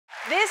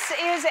This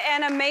is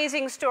an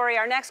amazing story.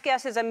 Our next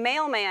guest is a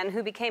mailman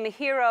who became a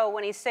hero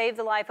when he saved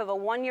the life of a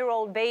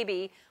one-year-old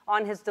baby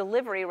on his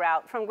delivery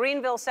route. From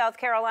Greenville, South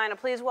Carolina,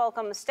 please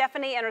welcome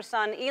Stephanie and her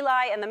son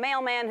Eli and the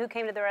mailman who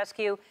came to the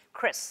rescue,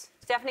 Chris.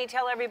 Stephanie,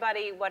 tell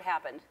everybody what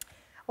happened.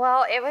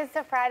 Well, it was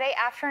a Friday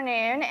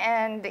afternoon,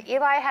 and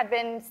Eli had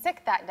been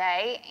sick that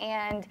day,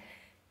 and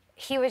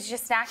he was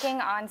just snacking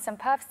on some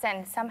puffs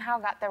and somehow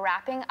got the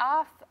wrapping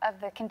off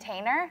of the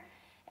container.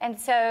 And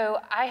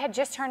so I had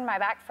just turned my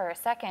back for a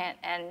second,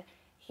 and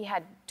he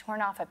had torn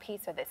off a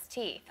piece of his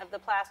teeth. Of the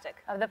plastic.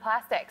 Of the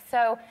plastic.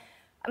 So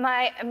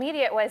my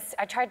immediate was,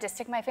 I tried to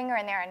stick my finger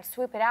in there and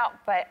swoop it out,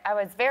 but I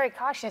was very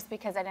cautious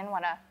because I didn't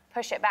want to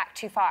push it back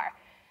too far.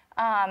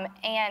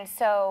 And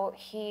so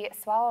he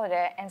swallowed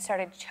it and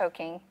started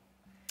choking.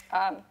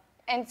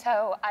 And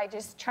so I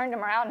just turned him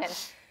around and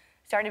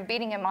started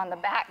beating him on the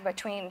back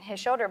between his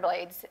shoulder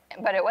blades,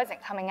 but it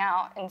wasn't coming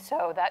out. And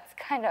so that's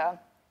kind of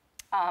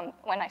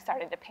when I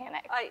started to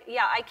panic.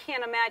 Yeah, I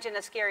can't imagine a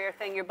scarier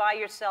thing. You're by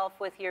yourself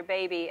with your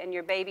baby, and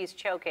your baby's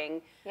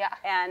choking. Yeah.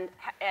 And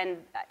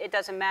it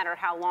doesn't matter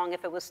how long,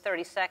 if it was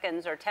 30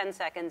 seconds or 10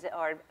 seconds,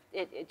 or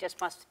it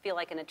just must feel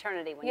like an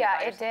eternity when you're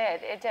by yourself. Yeah,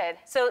 it did.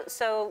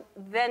 So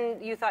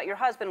then you thought your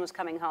husband was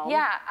coming home.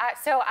 Yeah,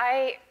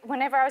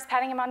 whenever I was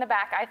patting him on the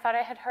back, I thought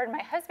I had heard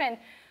my husband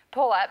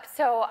pull up,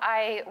 so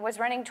I was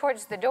running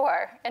towards the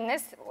door, and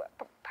this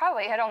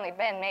probably had only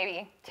been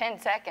maybe 10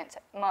 seconds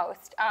at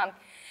most.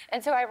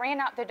 And so I ran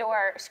out the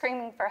door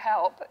screaming for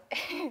help.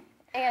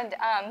 And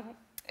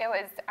it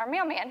was our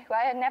mailman, who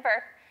I had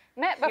never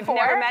met before.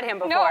 You've never met him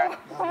before?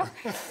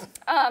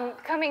 No.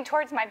 Coming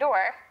towards my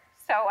door.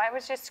 So I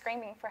was just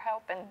screaming for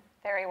help, and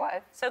there he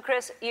was. So,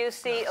 Chris, you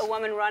see a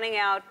woman running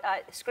out,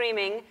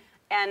 screaming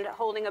and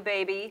holding a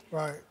baby.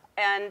 Right.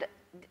 And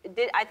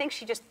I think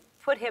she just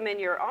put him in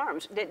your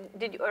arms.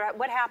 Or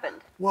what happened?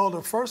 Well,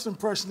 the first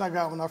impression I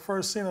got when I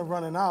first seen her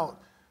running out,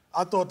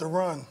 I thought to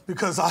run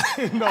because I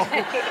didn't know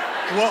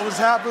what was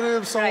happening,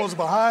 if someone was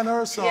behind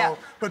her. So, yeah.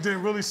 But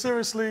then really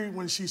seriously,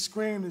 when she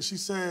screamed and she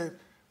said,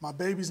 "My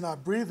baby's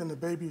not breathing, the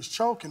baby is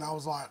choking," I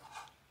was like,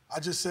 I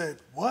just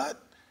said, "What?"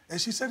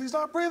 And she said, "He's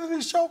not breathing,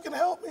 he's choking,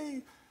 help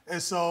me."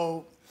 And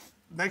so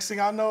next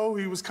thing I know,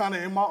 he was kind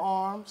of in my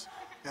arms,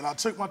 and I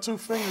took my 2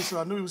 fingers, so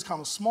I knew he was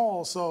kind of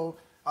small, so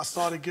I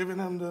started giving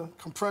him the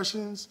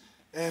compressions,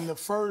 and the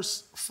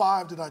first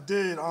 5 that I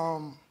did,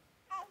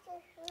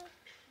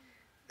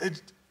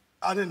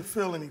 I didn't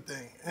feel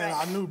anything. And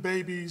I knew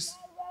babies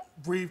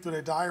breathe through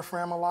their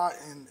diaphragm a lot,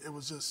 and it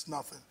was just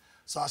nothing.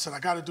 So I said, I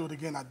gotta do it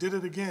again. I did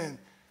it again,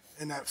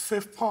 and that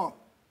 5th pump,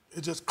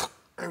 it just,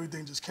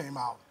 everything just came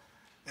out.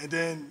 And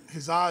then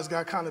his eyes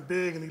got kind of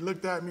big, and he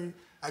looked at me.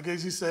 I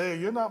guess he said,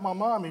 "Hey, you're not my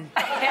mommy."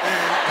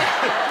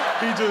 And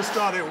he just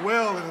started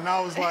wailing, and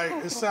I was like,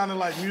 it sounded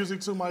like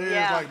music to my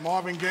ears, like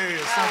Marvin Gaye or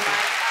something.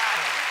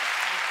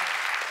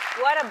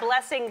 What a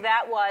blessing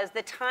that was,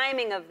 the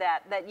timing of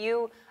that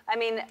I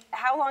mean,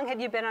 how long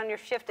had you been on your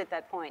shift at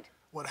that point?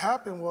 What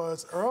happened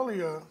was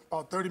earlier,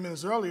 about 30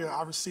 minutes earlier,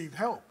 I received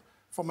help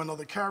from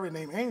another carrier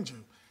named Angel.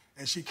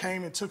 And she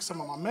came and took some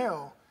of my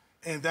mail,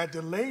 and that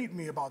delayed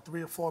me about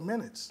 3 or 4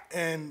 minutes.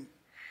 And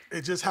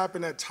it just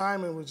happened that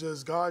timing was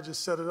just, God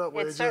just set it up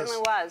where it certainly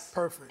was.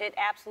 Perfect. It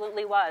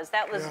absolutely was.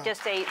 That was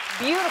just a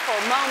beautiful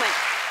moment.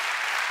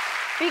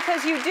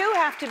 Because you do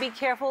have to be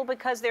careful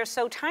because they're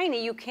so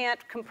tiny, you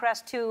can't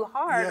compress too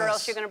hard or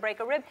else you're going to break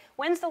a rib.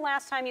 When's the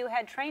last time you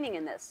had training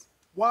in this?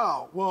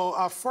 Wow. Well,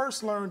 I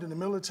first learned in the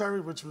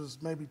military, which was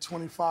maybe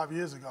 25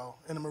 years ago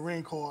in the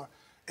Marine Corps.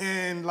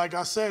 And like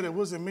I said, it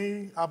wasn't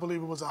me. I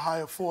believe it was a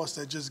higher force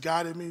that just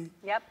guided me.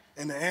 Yep.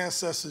 And the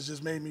ancestors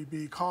just made me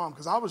be calm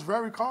because I was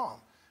very calm.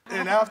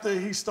 And after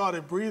he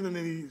started breathing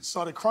and he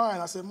started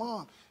crying, I said,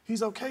 "Mom,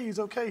 he's okay,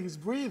 he's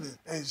breathing."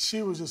 And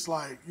she was just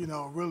like, you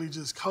know, really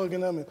just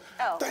hugging him and,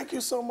 "Thank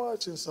you so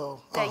much." And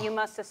so. Yeah, you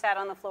must have sat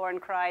on the floor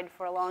and cried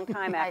for a long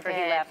time after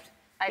he left.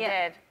 I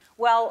did.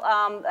 Well,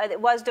 it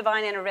was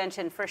divine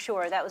intervention for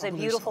sure. That was a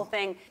beautiful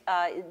thing.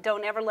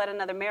 Don't ever let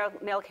another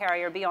mail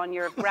carrier be on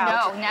your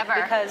route. No,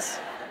 never. Because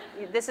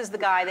this is the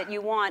guy that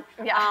you want.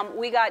 Yeah.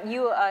 We got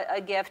you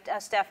a gift,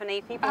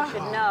 Stephanie. People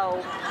should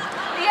know.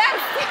 Yes.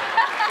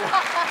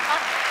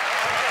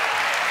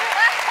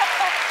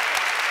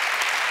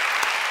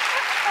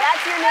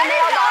 That's your new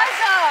mailbox.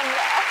 Awesome.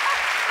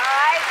 All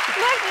right.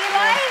 Look,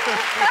 Eli.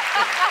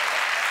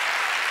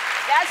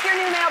 That's your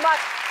new mailbox.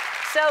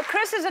 So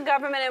Chris is a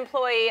government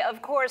employee.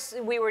 Of course,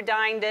 we were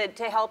dying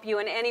to help you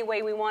in any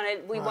way we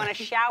wanted. We want to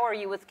shower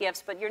you with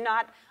gifts, but you're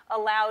not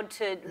allowed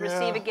to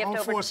receive a gift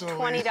over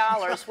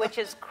 $20, which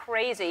is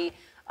crazy.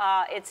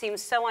 It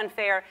seems so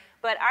unfair.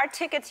 But our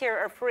tickets here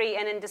are free,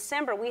 and in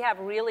December, we have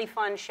really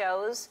fun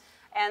shows.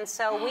 And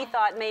so we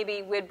thought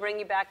maybe we'd bring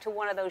you back to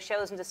one of those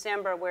shows in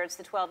December where it's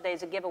the 12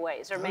 days of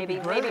giveaways, or maybe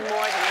more than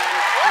that.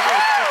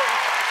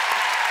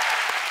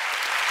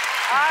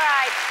 All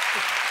right.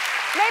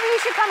 Maybe you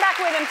should come back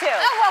with him, too.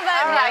 Oh, well,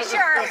 then, yeah,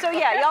 sure. So,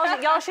 yeah,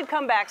 y'all should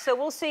come back. So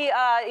we'll see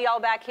y'all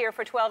back here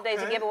for 12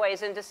 days of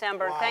giveaways in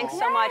December. Thanks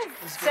so much.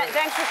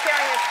 Thanks for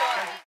sharing your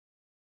story.